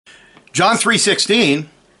John 3:16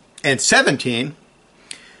 and 17,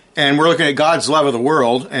 and we're looking at God's love of the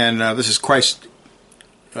world, and this is Christ's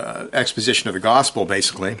exposition of the gospel,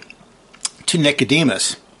 basically, to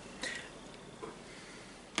Nicodemus.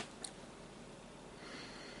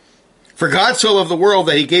 For God so loved the world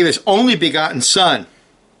that he gave his only begotten Son,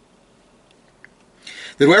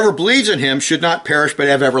 that whoever believes in him should not perish but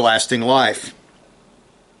have everlasting life.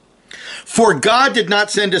 For God did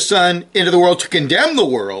not send his Son into the world to condemn the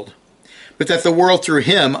world, but that the world through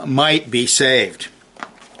him might be saved.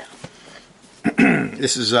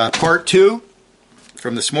 This is part 2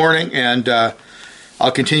 from this morning, and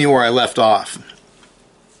I'll continue where I left off.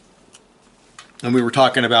 And we were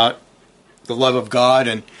talking about the love of God,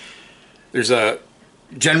 and there's a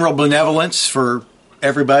general benevolence for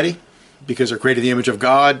everybody because they're created in the image of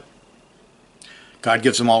God. God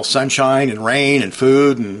gives them all sunshine and rain and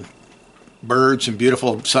food and birds and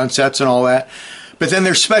beautiful sunsets and all that. But then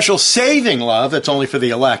there's special saving love that's only for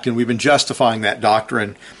the elect, and we've been justifying that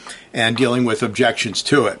doctrine and dealing with objections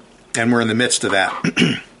to it. And we're in the midst of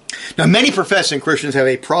that. Now, many professing Christians have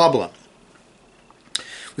a problem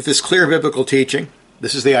with this clear biblical teaching.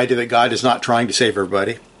 This is the idea that God is not trying to save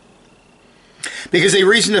everybody, because they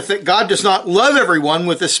reason that God does not love everyone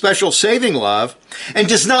with a special saving love and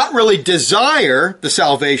does not really desire the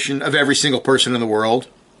salvation of every single person in the world,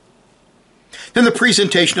 then the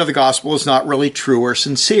presentation of the gospel is not really true or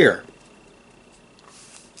sincere.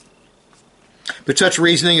 But such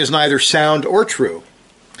reasoning is neither sound or true.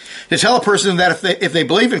 To tell a person that if they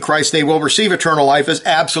believe in Christ, they will receive eternal life is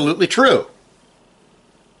absolutely true.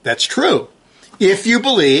 That's true. If you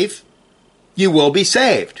believe, you will be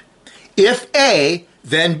saved. If A,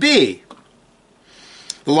 then B.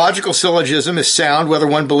 The logical syllogism is sound whether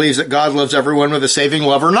one believes that God loves everyone with a saving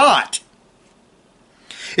love or not.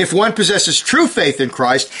 If one possesses true faith in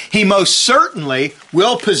Christ, he most certainly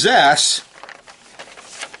will possess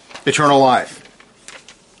eternal life.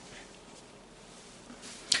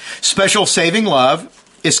 Special saving love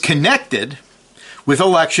is connected with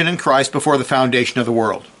election in Christ before the foundation of the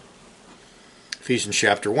world. Ephesians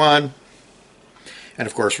chapter 1, and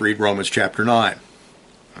of course read Romans chapter 9.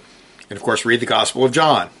 And of course read the Gospel of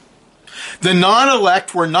John. The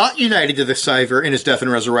non-elect were not united to the Savior in his death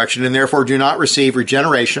and resurrection, and therefore do not receive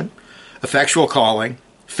regeneration, effectual calling,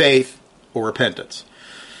 faith, or repentance.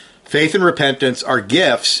 Faith and repentance are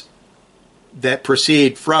gifts that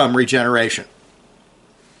proceed from regeneration.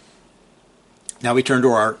 Now we turn to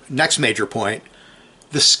our next major point,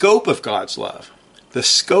 the scope of God's love. The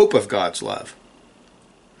scope of God's love.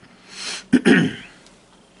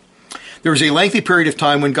 There was a lengthy period of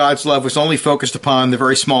time when God's love was only focused upon the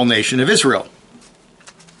very small nation of Israel.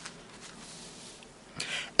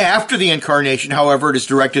 After the incarnation, however, it is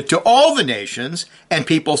directed to all the nations and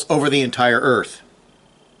peoples over the entire earth.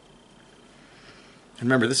 And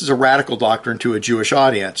remember, this is a radical doctrine to a Jewish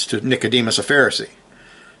audience, to Nicodemus, a Pharisee.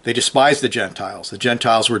 They despised the Gentiles. The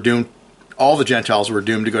Gentiles were doomed, all the Gentiles were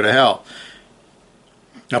doomed to go to hell.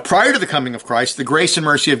 Now, prior to the coming of Christ, the grace and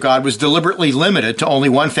mercy of God was deliberately limited to only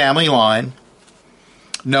one family line,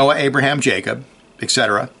 Noah, Abraham, Jacob,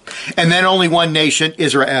 etc., and then only one nation,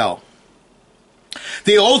 Israel.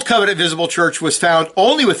 The Old Covenant visible church was found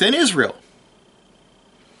only within Israel.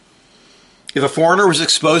 If a foreigner was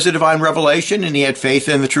exposed to divine revelation and he had faith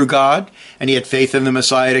in the true God and he had faith in the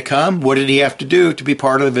Messiah to come, what did he have to do to be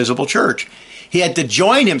part of the visible church? He had to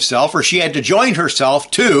join himself, or she had to join herself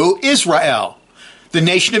to Israel, the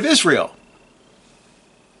nation of Israel.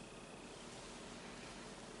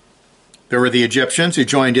 There were the Egyptians who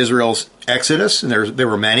joined Israel's exodus, and there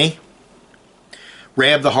were many.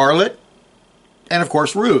 Rahab the harlot, and of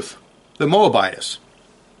course Ruth, the Moabitess.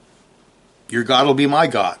 Your God will be my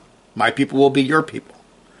God. My people will be your people.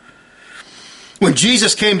 When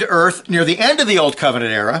Jesus came to earth near the end of the Old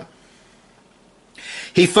Covenant era,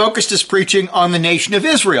 he focused his preaching on the nation of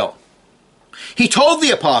Israel. He told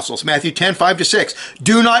the apostles, Matthew 10, 5-6,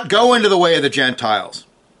 do not go into the way of the Gentiles,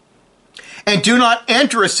 and do not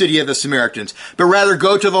enter a city of the Samaritans, but rather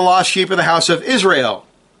go to the lost sheep of the house of Israel.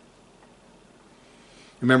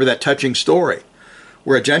 Remember that touching story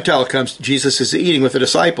where a Gentile comes, Jesus is eating with the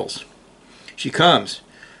disciples. She comes.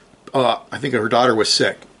 I think her daughter was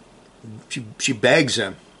sick. She begs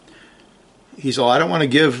him. He's all, I don't want to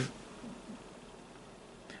give,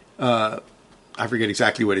 I forget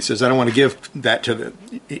exactly what he says. I don't want to give that to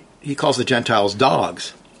the, he calls the Gentiles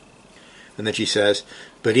dogs. And then she says,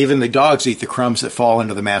 but even the dogs eat the crumbs that fall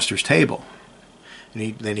into the master's table.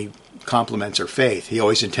 And then he compliments her faith. He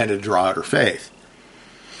always intended to draw out her faith.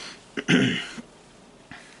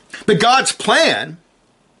 But God's plan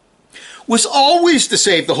was always to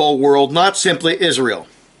save the whole world, not simply Israel.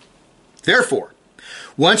 Therefore,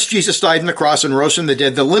 once Jesus died on the cross and rose from the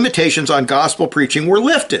dead, the limitations on gospel preaching were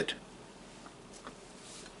lifted.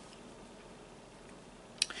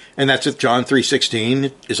 And that's what John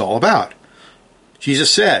 3:16 is all about.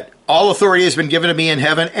 Jesus said, all authority has been given to me in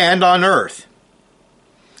heaven and on earth.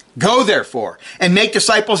 Go, therefore, and make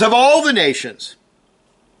disciples of all the nations.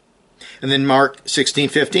 And then Mark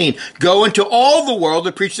 16:15, go into all the world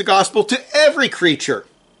and preach the gospel to every creature.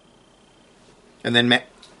 And then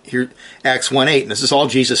here, Acts 1:8, and this is all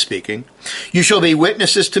Jesus speaking. You shall be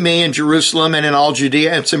witnesses to me in Jerusalem and in all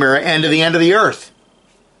Judea and Samaria and to the end of the earth.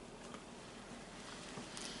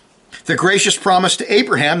 The gracious promise to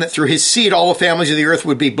Abraham that through his seed all the families of the earth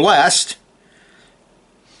would be blessed.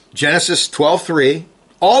 Genesis 12:3,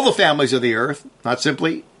 all the families of the earth, not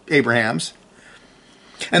simply Abraham's.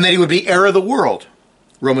 And that he would be heir of the world.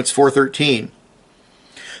 Romans 4:13.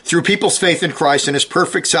 Through people's faith in Christ and his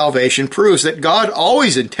perfect salvation proves that God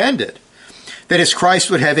always intended that his Christ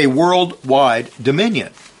would have a worldwide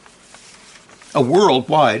dominion. A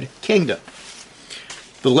worldwide kingdom.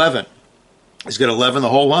 The leaven is going to leaven the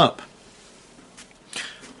whole lump.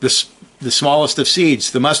 The smallest of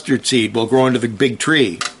seeds, the mustard seed, will grow into the big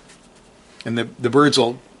tree. And the birds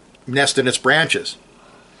will nest in its branches.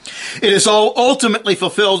 It is all ultimately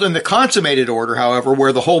fulfilled in the consummated order, however,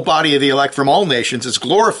 where the whole body of the elect from all nations is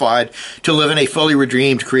glorified to live in a fully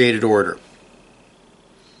redeemed created order.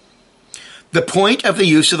 The point of the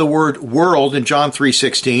use of the word world in John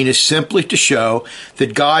 3:16 is simply to show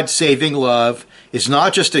that God's saving love is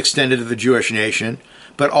not just extended to the Jewish nation,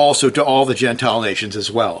 but also to all the Gentile nations as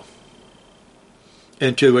well.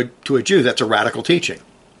 And to a Jew, that's a radical teaching.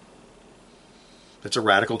 That's a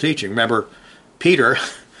radical teaching. Remember, Peter,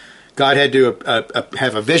 God had to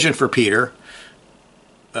have a vision for Peter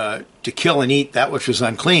to kill and eat that which was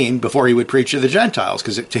unclean before he would preach to the Gentiles,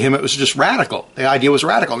 because to him it was just radical. The idea was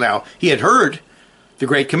radical. Now, he had heard the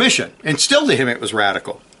Great Commission, and still to him it was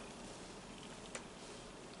radical.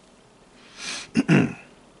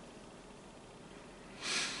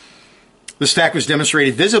 This fact was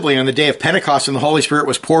demonstrated visibly on the day of Pentecost, and the Holy Spirit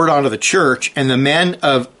was poured onto the church, and the men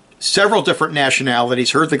of several different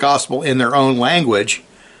nationalities heard the gospel in their own language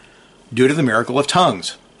due to the miracle of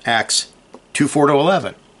tongues, Acts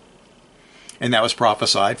 2:4-11. And that was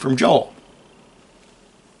prophesied from Joel.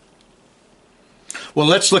 Well,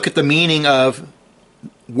 let's look at the meaning of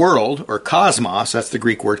world, or cosmos. That's the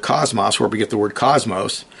Greek word cosmos, where we get the word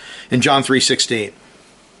cosmos, in John 3:16.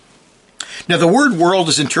 Now, the word world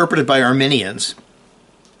is interpreted by Arminians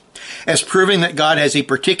as proving that God has a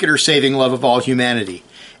particular saving love of all humanity.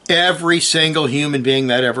 Every single human being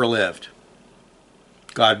that ever lived.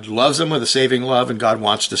 God loves them with a saving love, and God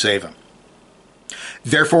wants to save them.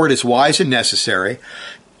 Therefore, it is wise and necessary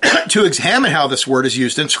to examine how this word is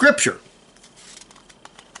used in Scripture.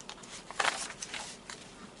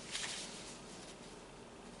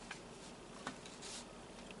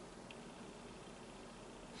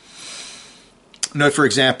 Note, for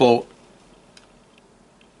example,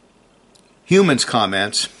 Human's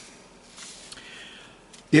comments.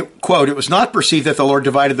 Quote, it was not perceived that the Lord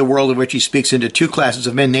divided the world of which he speaks into two classes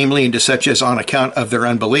of men, namely into such as on account of their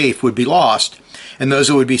unbelief would be lost, and those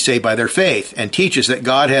who would be saved by their faith, and teaches that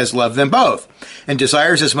God has loved them both, and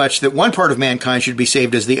desires as much that one part of mankind should be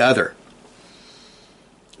saved as the other.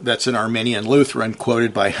 That's an Arminian Lutheran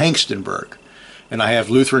quoted by Hengstenberg. And I have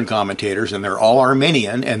Lutheran commentators, and they're all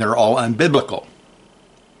Arminian, and they're all unbiblical.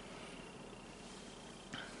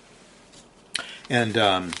 And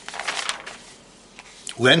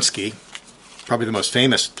Lenski, probably the most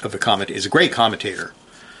famous of the commentators, is a great commentator.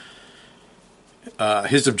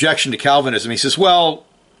 His objection to Calvinism, he says, well,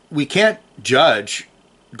 we can't judge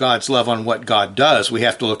God's love on what God does. We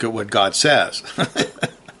have to look at what God says.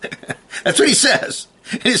 That's what he says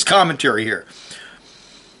in his commentary here.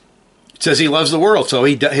 It says he loves the world, so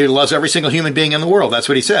he loves every single human being in the world. That's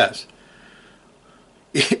what he says.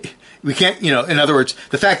 We can't, in other words,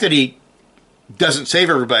 the fact that he doesn't save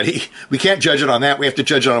everybody, we can't judge it on that. We have to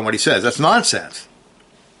judge it on what he says. That's nonsense.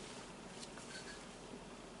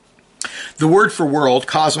 The word for world,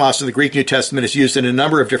 cosmos, in the Greek New Testament is used in a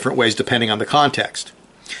number of different ways depending on the context.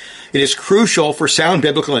 It is crucial for sound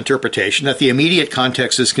biblical interpretation that the immediate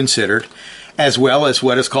context is considered, as well as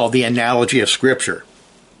what is called the analogy of Scripture.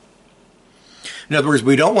 In other words,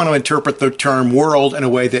 we don't want to interpret the term world in a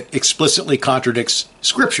way that explicitly contradicts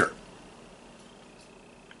Scripture.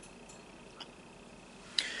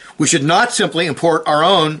 We should not simply import our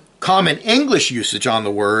own common English usage on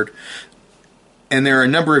the word, and there are a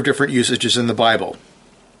number of different usages in the Bible.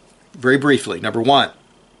 Very briefly, number one,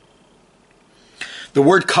 the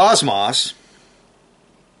word cosmos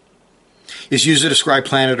is used to describe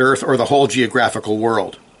planet Earth or the whole geographical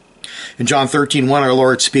world. In John 13:1, our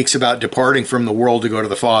Lord speaks about departing from the world to go to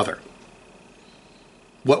the Father.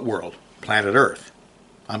 What world? Planet Earth.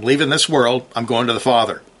 I'm leaving this world. I'm going to the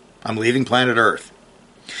Father. I'm leaving planet Earth.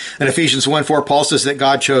 In Ephesians 1:4, Paul says that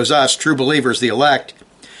God chose us, true believers, the elect,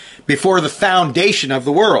 before the foundation of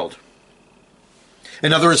the world.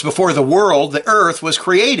 In other words, before the world, the earth, was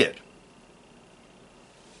created.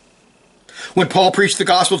 When Paul preached the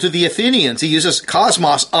gospel to the Athenians, he uses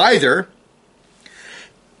cosmos either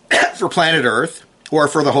for planet Earth or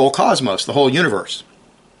for the whole cosmos, the whole universe.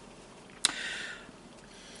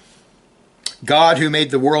 God who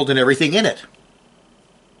made the world and everything in it.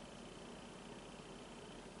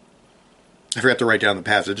 I forgot to write down the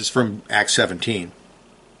passage. It's from Acts 17.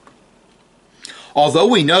 Although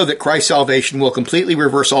we know that Christ's salvation will completely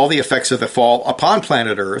reverse all the effects of the fall upon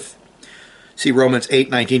planet Earth, see Romans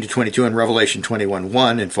 8:19-22 and Revelation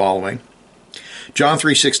 21:1 and following, John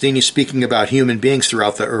 3:16 is speaking about human beings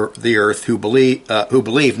throughout the earth who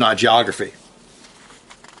believe, not geography.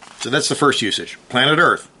 So that's the first usage. Planet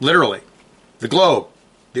Earth, literally. The globe,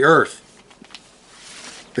 the earth,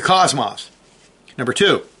 the cosmos. Number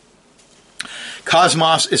 2,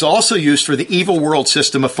 cosmos is also used for the evil world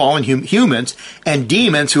system of fallen humans and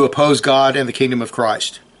demons who oppose God and the kingdom of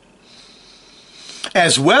Christ,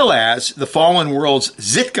 as well as the fallen world's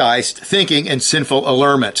zeitgeist thinking and sinful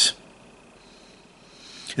allurements.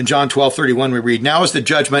 In John 12:31 we read, "Now is the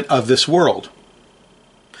judgment of this world.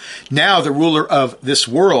 Now the ruler of this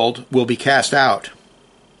world will be cast out."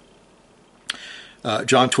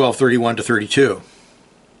 John 12:31-32.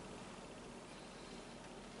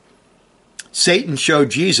 Satan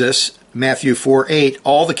showed Jesus, Matthew 4:8,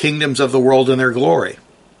 all the kingdoms of the world in their glory.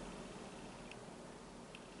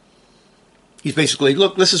 He's basically,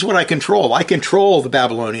 look, this is what I control. I control the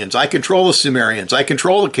Babylonians. I control the Sumerians. I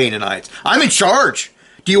control the Canaanites. I'm in charge.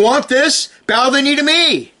 Do you want this? Bow the knee to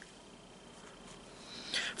me.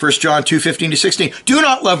 1 John 2:15-16. Do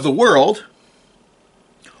not love the world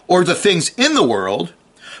or the things in the world,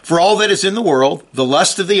 for all that is in the world, the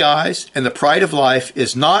lust of the eyes and the pride of life,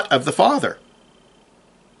 is not of the Father.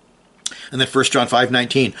 And then 1 John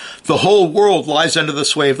 5:19. The whole world lies under the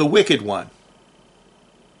sway of the wicked one.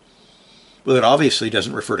 Well, it obviously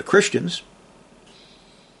doesn't refer to Christians.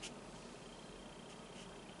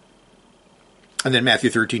 And then Matthew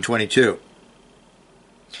 13:22.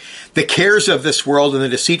 The cares of this world and the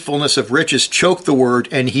deceitfulness of riches choke the word,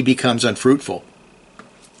 and he becomes unfruitful.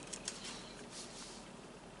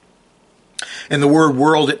 And the word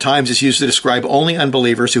world at times is used to describe only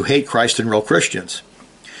unbelievers who hate Christ and real Christians.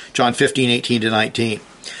 John 15:18-19.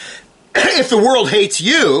 If the world hates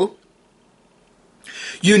you,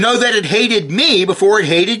 you know that it hated me before it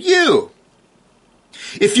hated you.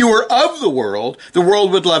 If you were of the world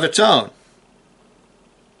would love its own.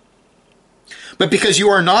 But because you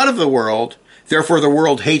are not of the world, therefore the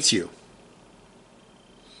world hates you.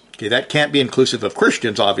 Okay, that can't be inclusive of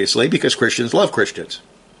Christians, obviously, because Christians love Christians.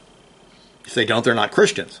 If they don't, they're not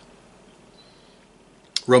Christians.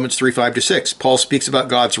 Romans 3:5-6. Paul speaks about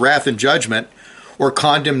God's wrath and judgment or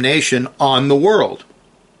condemnation on the world.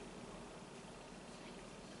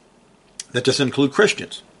 That doesn't include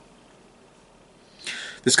Christians.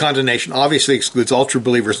 This condemnation obviously excludes all true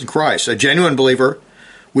believers in Christ. A genuine believer,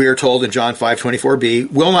 we are told in John 5:24b,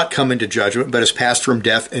 will not come into judgment, but is passed from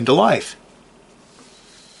death into life.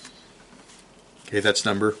 Okay, that's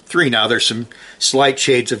number 3. Now, there's some slight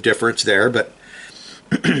shades of difference there, but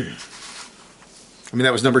that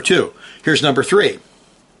was number 2. Here's number 3.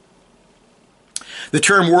 The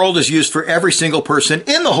term world is used for every single person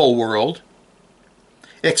in the whole world,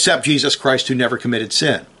 except Jesus Christ, who never committed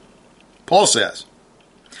sin. Paul says,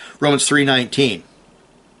 Romans 3:19.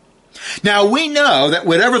 Now we know that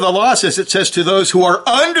whatever the law says, it says to those who are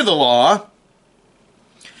under the law,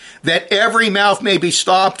 that every mouth may be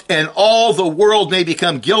stopped and all the world may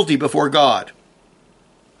become guilty before God.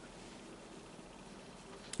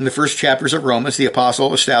 In the first chapters of Romans, the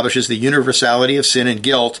apostle establishes the universality of sin and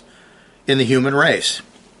guilt in the human race.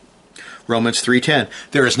 Romans 3:10.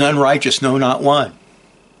 There is none righteous, no, not one.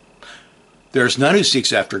 There is none who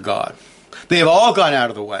seeks after God. They have all gone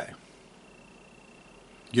out of the way.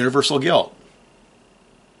 Universal guilt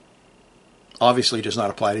obviously does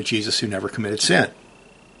not apply to Jesus, who never committed sin.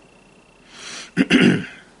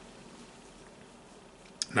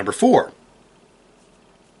 Number 4.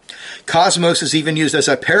 Cosmos is even used as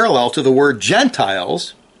a parallel to the word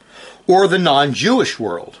Gentiles or the non-Jewish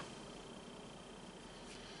world.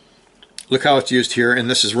 Look how it's used here, and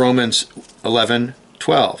this is Romans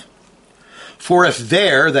 11:12. For if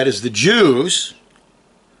there, that is the Jews,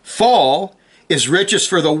 fall is riches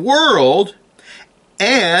for the world,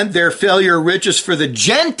 and their failure riches for the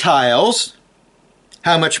Gentiles,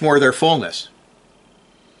 how much more their fullness?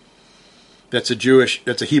 That's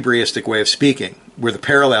a Hebraistic way of speaking, where the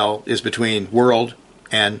parallel is between world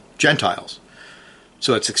and Gentiles.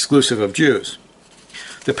 So it's exclusive of Jews.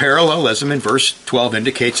 The parallelism in verse 12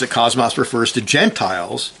 indicates that cosmos refers to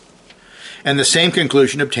Gentiles, and the same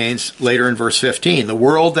conclusion obtains later in verse 15. The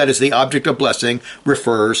world that is the object of blessing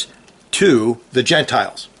refers to the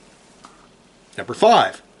Gentiles. Number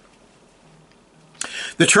 5.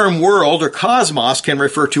 The term world or cosmos can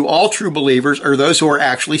refer to all true believers or those who are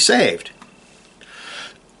actually saved.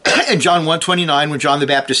 In John 1:29, when John the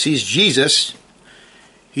Baptist sees Jesus,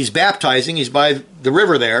 he's baptizing, he's by the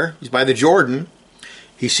river there, he's by the Jordan.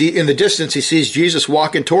 In the distance, he sees Jesus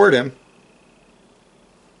walking toward him.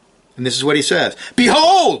 And this is what he says: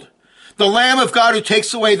 "Behold, the Lamb of God who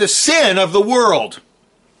takes away the sin of the world."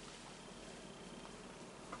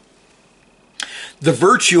 The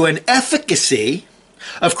virtue and efficacy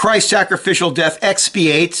of Christ's sacrificial death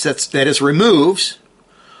expiates, that is, removes,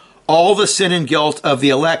 all the sin and guilt of the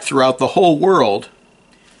elect throughout the whole world,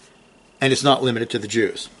 and it's not limited to the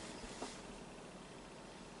Jews.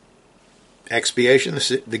 Expiation,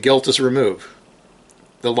 the guilt is removed.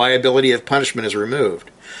 The liability of punishment is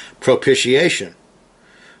removed. Propitiation,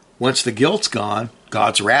 once the guilt's gone,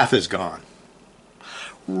 God's wrath is gone.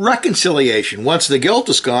 Reconciliation, once the guilt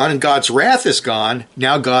is gone and God's wrath is gone,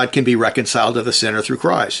 now God can be reconciled to the sinner through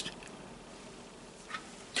Christ.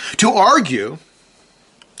 To argue,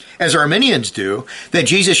 as Arminians do, that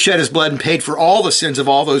Jesus shed his blood and paid for all the sins of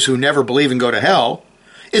all those who never believe and go to hell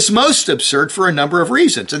is most absurd for a number of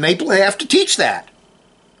reasons, and they have to teach that.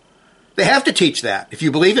 They have to teach that. If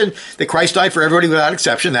you believe in that Christ died for everybody without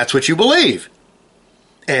exception, that's what you believe.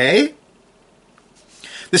 A,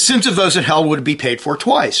 the sins of those in hell would be paid for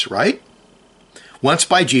twice, right? Once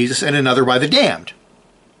by Jesus and another by the damned.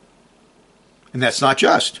 And that's not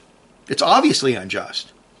just. It's obviously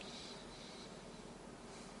unjust.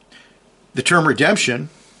 The term redemption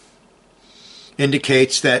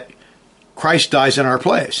indicates that Christ dies in our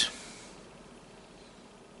place.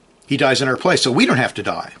 He dies in our place, so we don't have to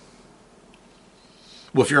die.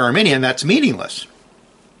 Well, if you're Arminian, that's meaningless.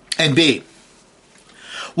 And B,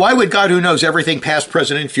 why would God, who knows everything past,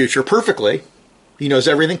 present, and future perfectly, he knows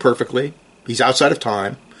everything perfectly, he's outside of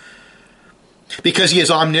time, because he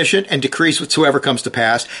is omniscient and decrees whatsoever comes to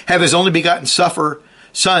pass, have his only begotten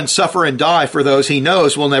Son suffer and die for those he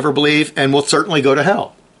knows will never believe and will certainly go to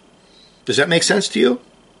hell? Does that make sense to you?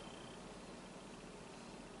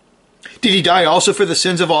 Did he die also for the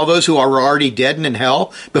sins of all those who are already dead and in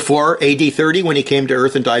hell before AD 30 when he came to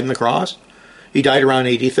earth and died on the cross? He died around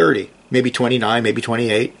AD 30, maybe 29, maybe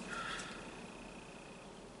 28.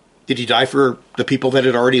 Did he die for the people that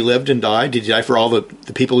had already lived and died? Did he die for all the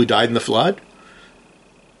people who died in the flood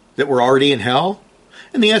that were already in hell?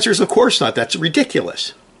 And the answer is, of course not. That's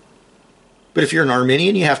ridiculous. But if you're an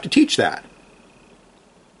Arminian, you have to teach that.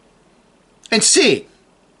 And C,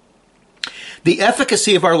 the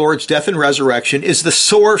efficacy of our Lord's death and resurrection is the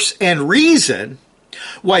source and reason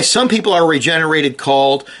why some people are regenerated,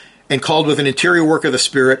 called with an interior work of the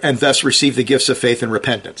Spirit, and thus receive the gifts of faith and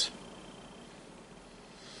repentance.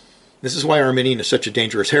 This is why Arminian is such a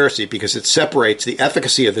dangerous heresy, because it separates the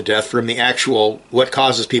efficacy of the death from the actual, what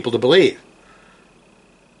causes people to believe.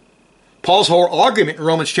 Paul's whole argument in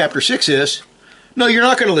Romans chapter 6 is, no, you're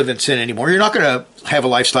not going to live in sin anymore. You're not going to have a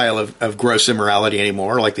lifestyle of gross immorality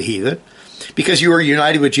anymore like the heathen, because you are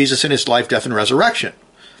united with Jesus in his life, death, and resurrection.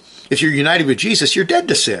 If you're united with Jesus, you're dead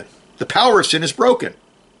to sin. The power of sin is broken.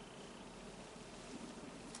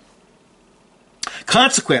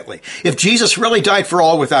 Consequently, if Jesus really died for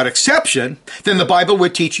all without exception, then the Bible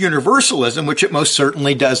would teach universalism, which it most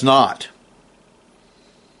certainly does not.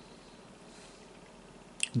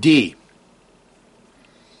 D,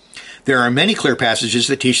 there are many clear passages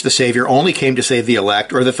that teach the Savior only came to save the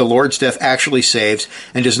elect, or that the Lord's death actually saves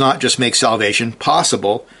and does not just make salvation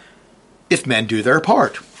possible if men do their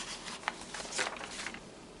part.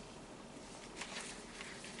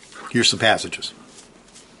 Here's some passages.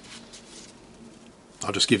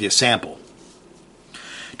 I'll just give you a sample.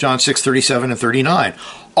 John 6:37 and 39.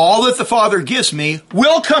 All that the Father gives me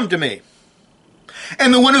will come to me,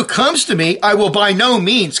 and the one who comes to me I will by no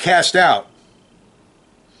means cast out.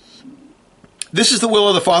 This is the will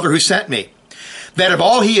of the Father who sent me, that of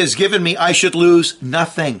all he has given me I should lose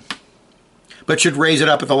nothing, but should raise it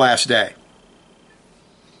up at the last day.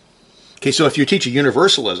 Okay, so if you teach a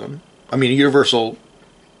universal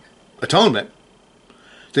atonement,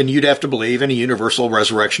 then you'd have to believe in a universal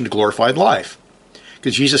resurrection to glorified life.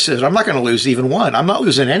 Because Jesus says, I'm not going to lose even one. I'm not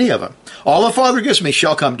losing any of them. All the Father gives me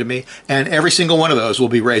shall come to me, and every single one of those will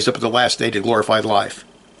be raised up at the last day to glorified life.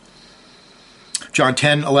 John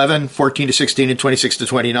 10, 11, 14 to 16, and 26 to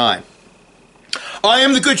 29. I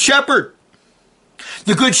am the good shepherd.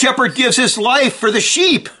 The good shepherd gives his life for the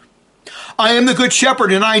sheep. I am the good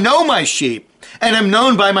shepherd, and I know my sheep, and am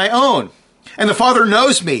known by my own. And the Father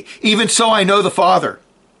knows me, even so I know the Father.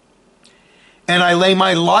 And I lay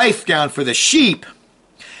my life down for the sheep.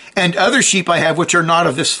 And other sheep I have which are not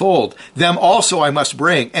of this fold. Them also I must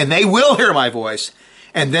bring, and they will hear my voice.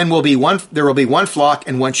 And then there will be one flock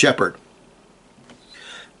and one shepherd.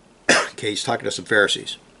 Okay, he's talking to some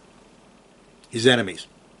Pharisees, his enemies.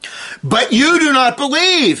 But you do not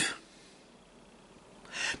believe,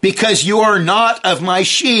 because you are not of my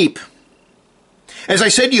sheep. As I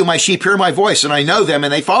said to you, my sheep hear my voice, and I know them,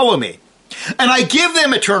 and they follow me. And I give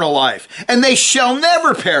them eternal life, and they shall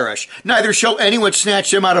never perish, neither shall anyone snatch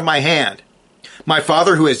them out of my hand. My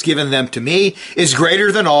Father who has given them to me is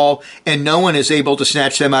greater than all, and no one is able to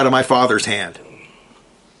snatch them out of my Father's hand.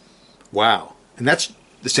 Wow. And that's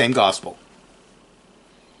the same gospel.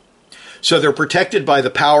 So they're protected by the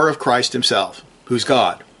power of Christ himself, who's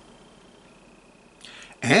God.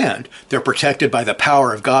 And they're protected by the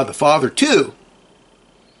power of God the Father too.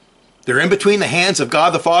 They're in between the hands of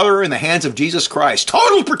God the Father and the hands of Jesus Christ.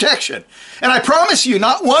 Total protection. And I promise you,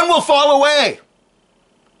 not one will fall away.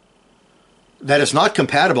 That is not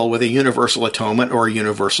compatible with a universal atonement or a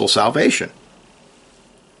universal salvation.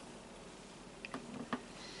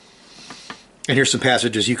 And here's some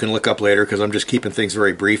passages you can look up later because I'm just keeping things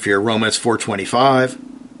very brief here. Romans 4:25,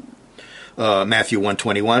 Matthew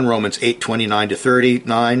 1:21, Romans 8:29 to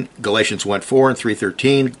 39, Galatians 1:4 and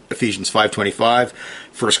 3:13, Ephesians 5:25,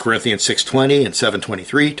 1 Corinthians 6:20 and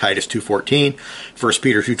 7:23, Titus 2:14, 1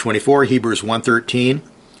 Peter 2:24, Hebrews 1:13,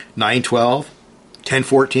 9:12,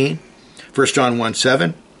 10:14, 1 John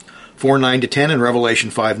 1:7, 4:9 to 10, and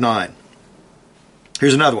Revelation 5:9.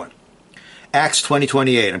 Here's another one. Acts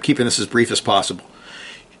 20:28. I'm keeping this as brief as possible.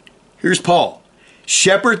 Here's Paul.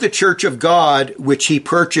 Shepherd the church of God, which he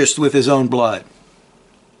purchased with his own blood.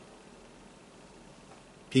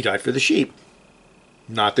 He died for the sheep,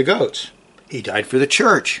 not the goats. He died for the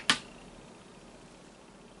church.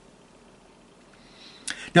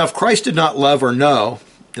 Now, if Christ did not love or know,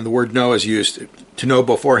 and the word know is used, to know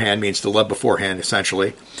beforehand means to love beforehand,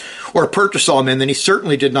 essentially, or purchase all men, then he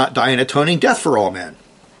certainly did not die an atoning death for all men.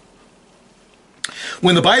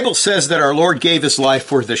 When the Bible says that our Lord gave his life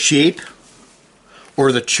for the sheep,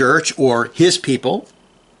 or the church, or his people,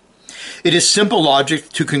 it is simple logic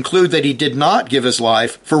to conclude that he did not give his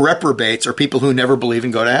life for reprobates or people who never believe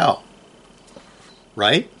and go to hell.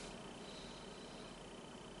 Right?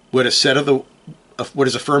 What is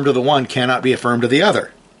affirmed of the one cannot be affirmed of the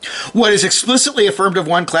other. What is explicitly affirmed of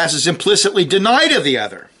one class is implicitly denied of the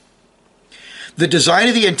other. The design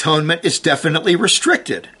of the atonement is definitely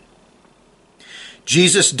restricted.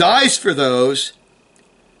 Jesus dies for those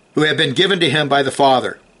who have been given to him by the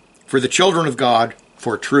Father, for the children of God,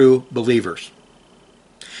 for true believers.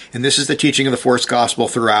 And this is the teaching of the fourth gospel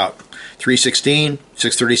throughout. 3:16,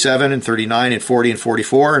 6:37, and 39, and 40, and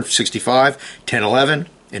 44, and 65, 10, 11,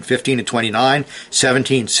 and 15, and 29,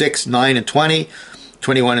 17, 6, 9, and 20,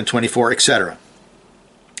 21, and 24, etc.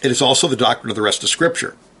 It is also the doctrine of the rest of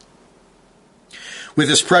Scripture. With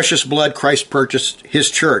his precious blood, Christ purchased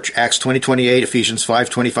his church, Acts 20:28, Ephesians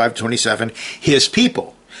 5:25-27, his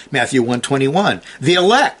people, Matthew 1:21, the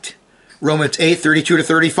elect, Romans 8:32 to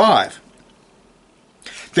 35.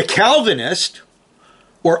 The Calvinist,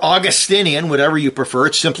 or Augustinian, whatever you prefer,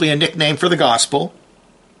 it's simply a nickname for the gospel,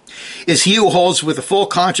 is he who holds with a full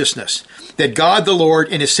consciousness that God the Lord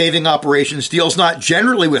in his saving operations deals not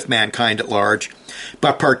generally with mankind at large,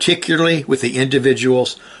 but particularly with the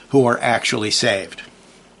individuals who are actually saved.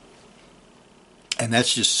 And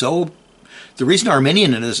that's just so... The reason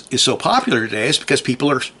Arminian is so popular today is because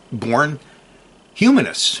people are born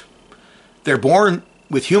humanists. They're born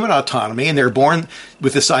with human autonomy, and they're born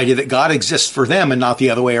with this idea that God exists for them and not the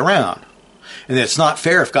other way around. And that it's not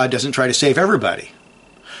fair if God doesn't try to save everybody.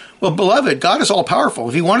 Well, beloved, God is all-powerful.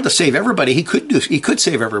 If he wanted to save everybody, he could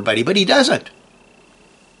save everybody, but he doesn't.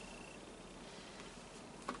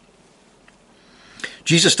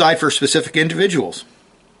 Jesus died for specific individuals.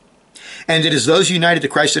 And it is those united to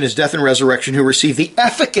Christ in his death and resurrection who receive the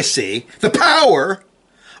efficacy, the power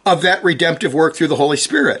of that redemptive work through the Holy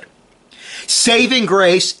Spirit. Saving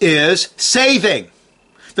grace is saving.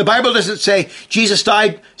 The Bible doesn't say Jesus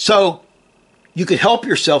died so you could help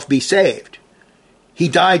yourself be saved. He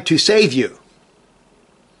died to save you.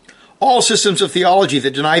 All systems of theology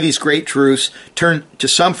that deny these great truths turn to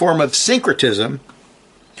some form of syncretism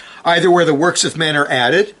either where the works of men are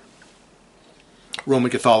added,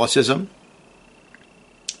 Roman Catholicism,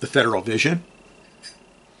 the Federal Vision,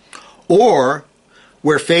 or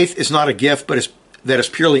where faith is not a gift that is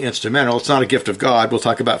purely instrumental. It's not a gift of God. We'll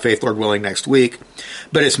talk about faith, Lord willing, next week.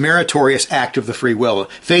 But it's meritorious act of the free will.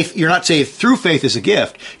 Faith, you're not saved through faith as a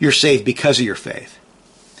gift. You're saved because of your faith.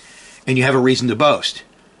 And you have a reason to boast.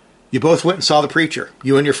 You both went and saw the preacher,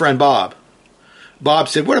 you and your friend Bob. Bob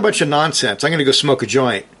said, what a bunch of nonsense. I'm going to go smoke a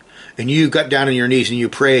joint. And you got down on your knees and you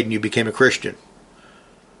prayed and you became a Christian.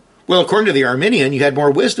 Well, according to the Arminian, you had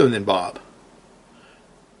more wisdom than Bob.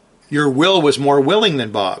 Your will was more willing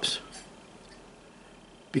than Bob's.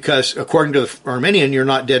 Because according to the Arminian, you're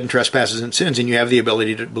not dead in trespasses and sins, and you have the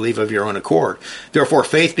ability to believe of your own accord. Therefore,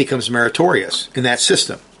 faith becomes meritorious in that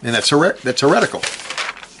system, and that's heretical.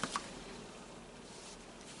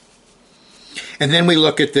 And then we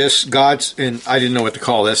look at this, and I didn't know what to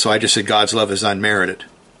call this, so I just said God's love is unmerited.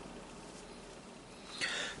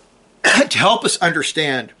 To help us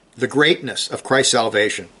understand the greatness of Christ's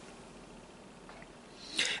salvation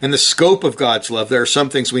and the scope of God's love, there are some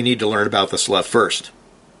things we need to learn about this love first.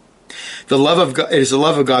 The love of God, it is the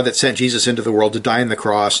love of God that sent Jesus into the world to die on the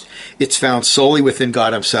cross. It's found solely within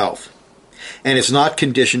God himself, and is not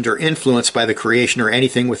conditioned or influenced by the creation or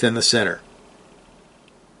anything within the sinner.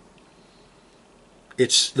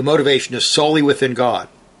 The motivation is solely within God,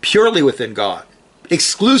 purely within God,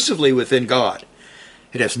 exclusively within God.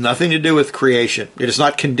 It has nothing to do with creation. It is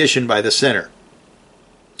not conditioned by the sinner.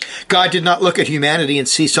 God did not look at humanity and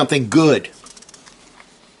see something good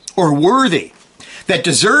or worthy that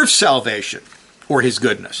deserves salvation or his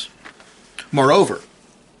goodness. Moreover,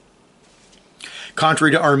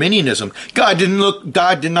 contrary to Arminianism, God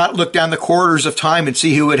did not look down the corridors of time and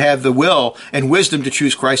see who would have the will and wisdom to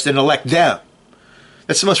choose Christ and elect them.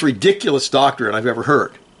 That's the most ridiculous doctrine I've ever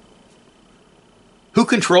heard. Who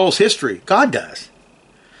controls history? God does.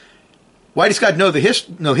 Why does God know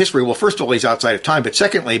history? Well, first of all, he's outside of time, but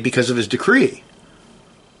secondly, because of his decree.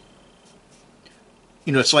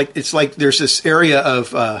 You know, it's like there's this area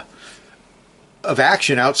of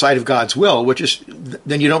action outside of God's will, which is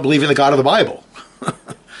then you don't believe in the God of the Bible.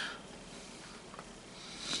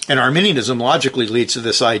 And Arminianism logically leads to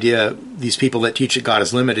this idea, these people that teach that God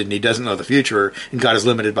is limited and he doesn't know the future, and God is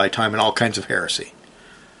limited by time, and all kinds of heresy.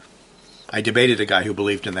 I debated a guy who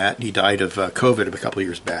believed in that, and he died of COVID a couple of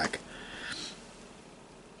years back.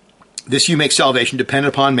 This you make salvation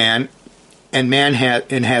dependent upon man, and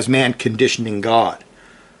has man conditioning God.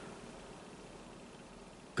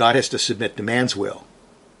 God has to submit to man's will.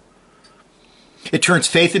 It turns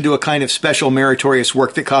faith into a kind of special meritorious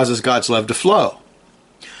work that causes God's love to flow.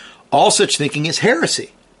 All such thinking is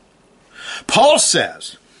heresy. Paul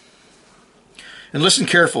says, and listen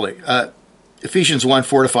carefully, Ephesians 1,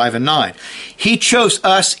 4 to 5 and 9. He chose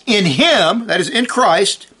us in him, that is in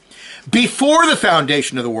Christ, before the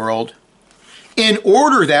foundation of the world, in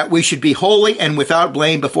order that we should be holy and without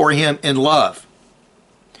blame before him in love,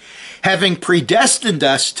 having predestined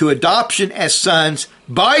us to adoption as sons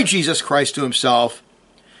by Jesus Christ to himself,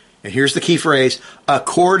 and here's the key phrase,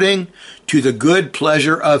 according to the good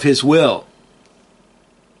pleasure of his will,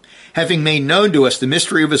 having made known to us the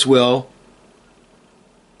mystery of his will,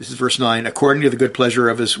 this is verse 9, according to the good pleasure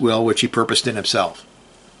of his will, which he purposed in himself.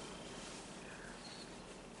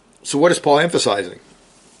 So what is Paul emphasizing?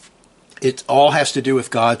 It all has to do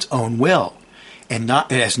with God's own will, and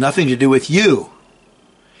it has nothing to do with you.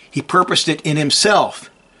 He purposed it in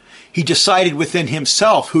himself. He decided within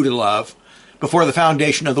himself who to love before the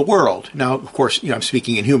foundation of the world. Now, of course, I'm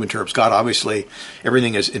speaking in human terms. God, obviously,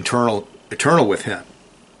 everything is eternal with him.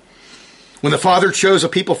 When the Father chose a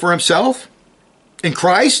people for himself in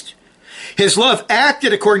Christ, his love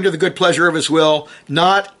acted according to the good pleasure of his will,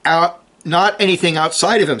 not anything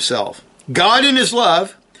outside of himself. God in his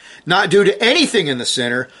love, not due to anything in the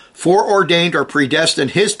sinner, foreordained or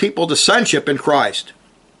predestined his people to sonship in Christ.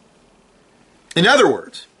 In other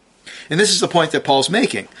words, and this is the point that Paul's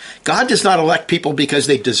making, God does not elect people because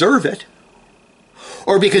they deserve it,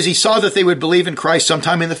 or because he saw that they would believe in Christ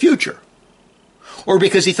sometime in the future, or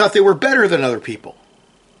because he thought they were better than other people.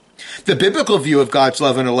 The biblical view of God's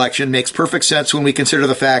love and election makes perfect sense when we consider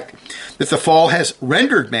the fact that the fall has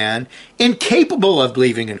rendered man incapable of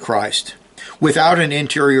believing in Christ without an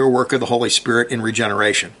interior work of the Holy Spirit in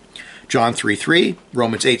regeneration. John 3:3,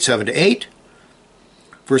 Romans 8:7 to 8,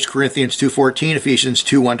 1 Corinthians 2:14, Ephesians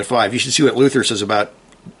 2:1 to 5. You should see what Luther says about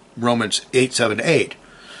Romans 8:7 to 8,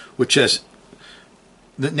 which says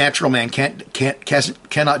the natural man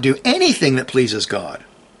cannot do anything that pleases God.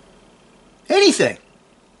 Anything.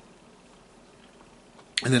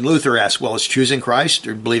 And then Luther asks, well, is choosing Christ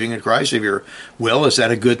or believing in Christ of your will, is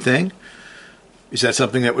that a good thing? Is that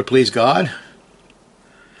something that would please God?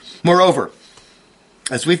 Moreover,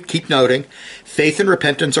 as we keep noting, faith and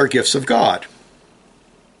repentance are gifts of God.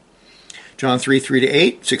 John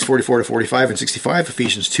 3:3-8, 6:44-45 and 65,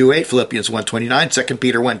 Ephesians 2:8, Philippians 1:29, 2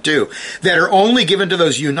 Peter 1:2, that are only given to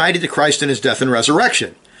those united to Christ in his death and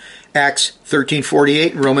resurrection. Acts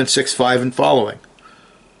 13:48 and Romans 6:5 and following.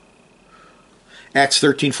 Acts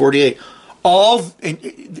 13:48.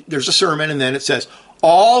 There's a sermon, and then it says,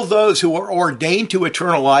 all those who were ordained to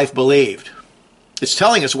eternal life believed. It's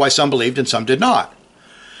telling us why some believed and some did not.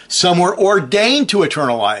 Some were ordained to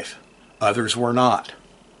eternal life. Others were not.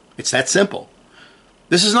 It's that simple.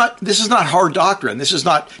 This is not hard doctrine. This is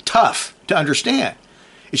not tough to understand.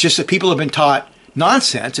 It's just that people have been taught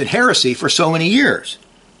nonsense and heresy for so many years.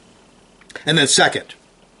 And then second,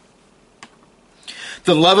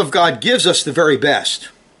 the love of God gives us the very best,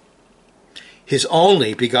 his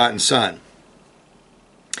only begotten Son.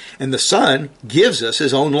 And the Son gives us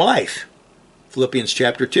his own life. Philippians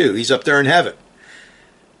chapter 2, he's up there in heaven.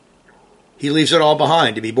 He leaves it all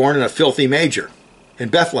behind to be born in a filthy manger in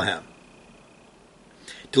Bethlehem,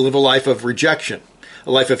 to live a life of rejection,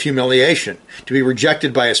 a life of humiliation, to be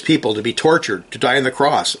rejected by his people, to be tortured, to die on the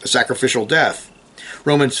cross, a sacrificial death.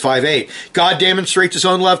 Romans 5:8, God demonstrates his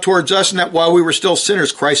own love towards us, and that while we were still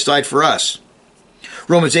sinners, Christ died for us.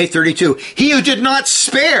 Romans 8:32, he who did not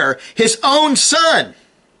spare his own Son,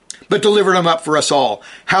 but delivered him up for us all,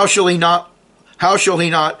 how shall he not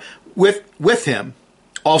with him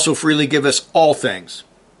also freely give us all things?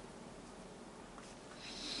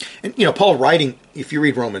 And, Paul writing, if you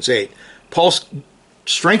read Romans 8, Paul's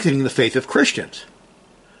strengthening the faith of Christians.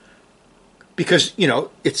 Because,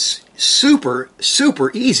 it's super,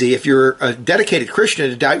 super easy if you're a dedicated Christian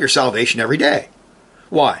to doubt your salvation every day.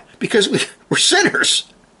 Why? Because we're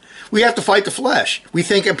sinners. We have to fight the flesh. We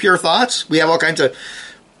think impure thoughts. We have all kinds of,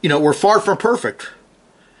 we're far from perfect.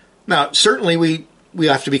 Now, certainly we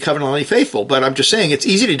have to be covenantally faithful, but I'm just saying it's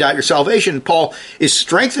easy to doubt your salvation. Paul is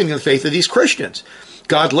strengthening the faith of these Christians.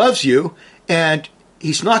 God loves you, and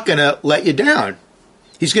he's not going to let you down.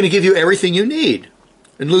 He's going to give you everything you need.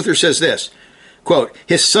 And Luther says this, quote,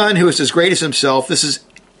 his Son who is as great as himself, this is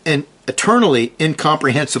an eternally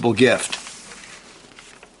incomprehensible gift.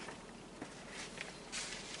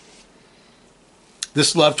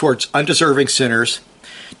 This love towards undeserving sinners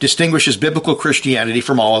distinguishes biblical Christianity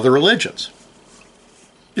from all other religions.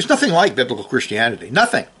 There's nothing like biblical Christianity.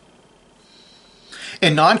 Nothing.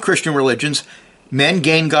 In non-Christian religions, men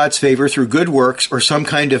gain God's favor through good works or some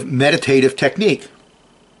kind of meditative technique.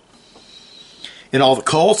 In all the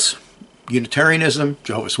cults, Unitarianism,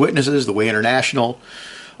 Jehovah's Witnesses, the Way International,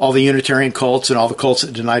 all the Unitarian cults and all the cults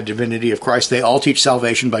that deny the divinity of Christ, they all teach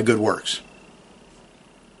salvation by good works.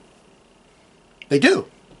 They do.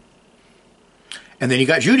 And then you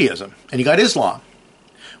got Judaism, and you got Islam,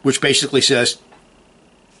 which basically says,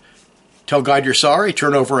 tell God you're sorry,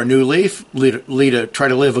 turn over a new leaf, try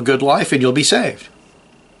to live a good life, and you'll be saved.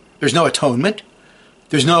 There's no atonement.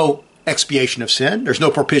 There's no expiation of sin. There's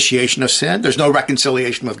no propitiation of sin. There's no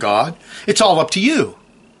reconciliation with God. It's all up to you.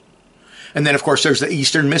 And then, of course, there's the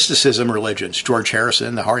Eastern mysticism religions, George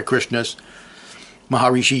Harrison, the Hare Krishnas,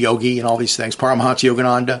 Maharishi Yogi, and all these things, Paramahansa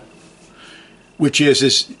Yogananda, which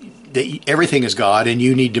is that everything is God, and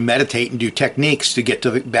you need to meditate and do techniques to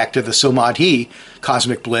get back to the samadhi,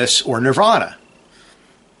 cosmic bliss, or nirvana.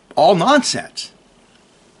 All nonsense.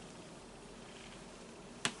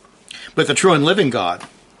 But the true and living God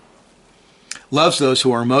loves those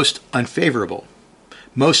who are most unfavorable,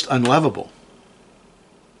 most unlovable.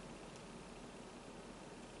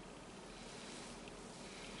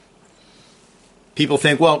 People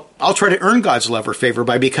think, well, I'll try to earn God's love or favor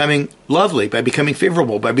by becoming lovely, by becoming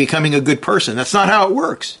favorable, by becoming a good person. That's not how it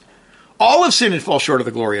works. All have sinned and fall short of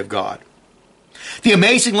the glory of God. The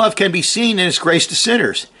amazing love can be seen in his grace to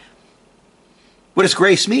sinners. What does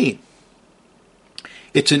grace mean?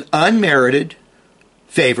 It's an unmerited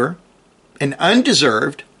favor, an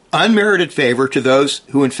undeserved, unmerited favor to those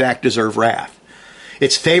who in fact deserve wrath.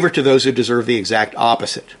 It's favor to those who deserve the exact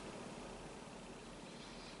opposite.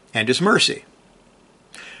 And his mercy.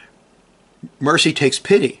 Mercy takes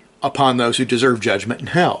pity upon those who deserve judgment in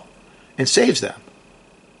hell and saves them.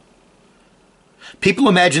 People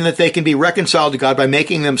imagine that they can be reconciled to God by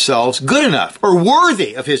making themselves good enough or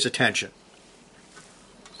worthy of his attention.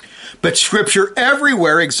 But Scripture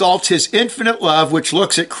everywhere exalts his infinite love, which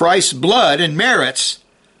looks at Christ's blood and merits,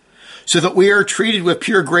 so that we are treated with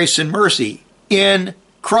pure grace and mercy in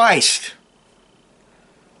Christ.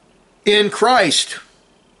 In Christ.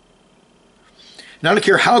 Now, I don't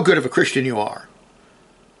care how good of a Christian you are.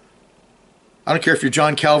 I don't care if you're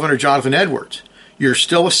John Calvin or Jonathan Edwards. You're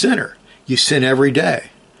still a sinner. You sin every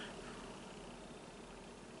day.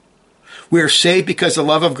 We are saved because the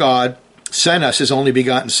love of God sent us his only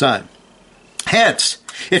begotten Son. Hence,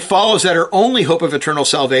 it follows that our only hope of eternal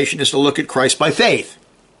salvation is to look at Christ by faith.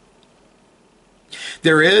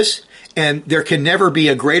 There is, and there can never be,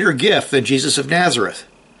 a greater gift than Jesus of Nazareth.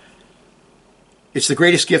 It's the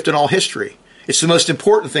greatest gift in all history. It's the most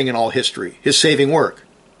important thing in all history, his saving work.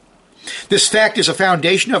 This fact is a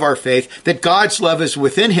foundation of our faith that God's love is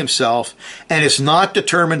within himself and is not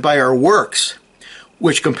determined by our works,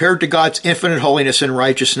 which compared to God's infinite holiness and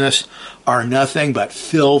righteousness are nothing but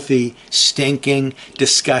filthy, stinking,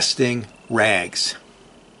 disgusting rags.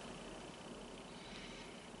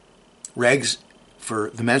 Rags for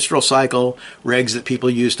the menstrual cycle, rags that people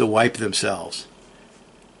use to wipe themselves.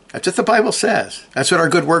 That's what the Bible says. That's what our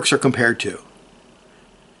good works are compared to.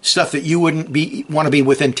 Stuff that you wouldn't want to be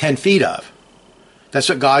within 10 feet of. That's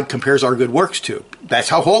what God compares our good works to. That's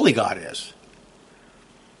how holy God is.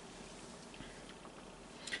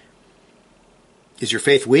 Is your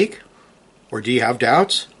faith weak? Or do you have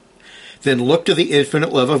doubts? Then look to the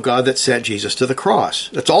infinite love of God that sent Jesus to the cross.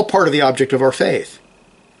 That's all part of the object of our faith.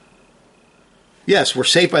 Yes, we're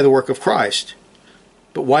saved by the work of Christ.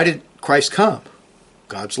 But why did Christ come?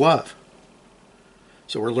 God's love.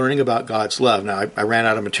 So we're learning about God's love. Now, I ran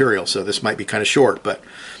out of material, so this might be kind of short, but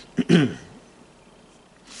this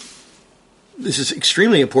is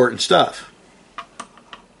extremely important stuff.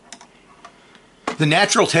 The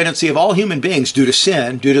natural tendency of all human beings due to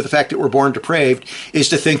sin, due to the fact that we're born depraved, is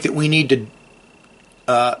to think that we need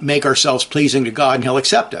to make ourselves pleasing to God and he'll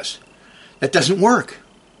accept us. That doesn't work.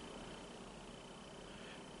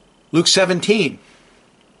 Luke 17.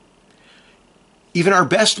 Even our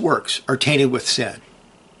best works are tainted with sin.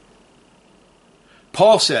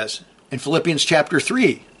 Paul says in Philippians chapter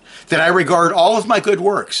 3 that I regard all of my good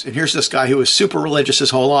works, and here's this guy who was super religious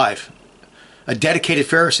his whole life, a dedicated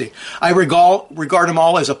Pharisee. I regard them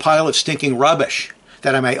all as a pile of stinking rubbish,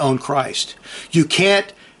 that I may own Christ. You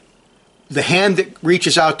can't, the hand that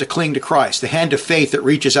reaches out to cling to Christ, the hand of faith that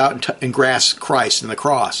reaches out and grasps Christ and the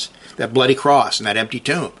cross, that bloody cross and that empty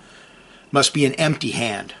tomb, must be an empty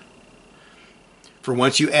hand. For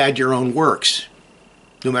once you add your own works,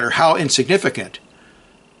 no matter how insignificant,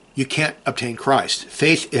 you can't obtain Christ.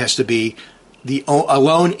 Faith has to be the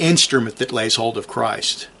alone instrument that lays hold of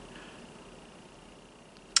Christ.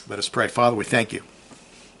 Let us pray. Father, we thank you.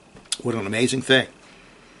 What an amazing thing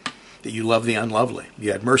that you love the unlovely.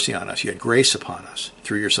 You had mercy on us. You had grace upon us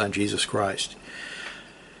through your Son, Jesus Christ.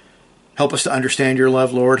 Help us to understand your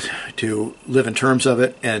love, Lord, to live in terms of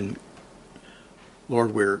it. And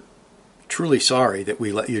Lord, we're truly sorry that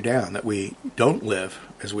we let you down, that we don't live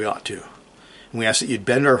as we ought to. And we ask that you'd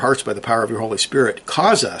bend our hearts by the power of your Holy Spirit.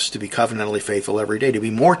 Cause us to be covenantally faithful every day, to be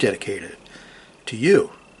more dedicated to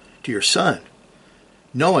you, to your Son,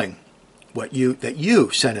 knowing that you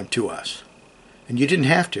sent him to us. And you didn't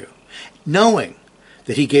have to. Knowing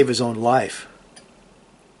that he gave his own life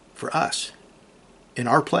for us, in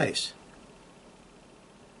our place.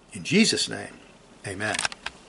 In Jesus' name, amen.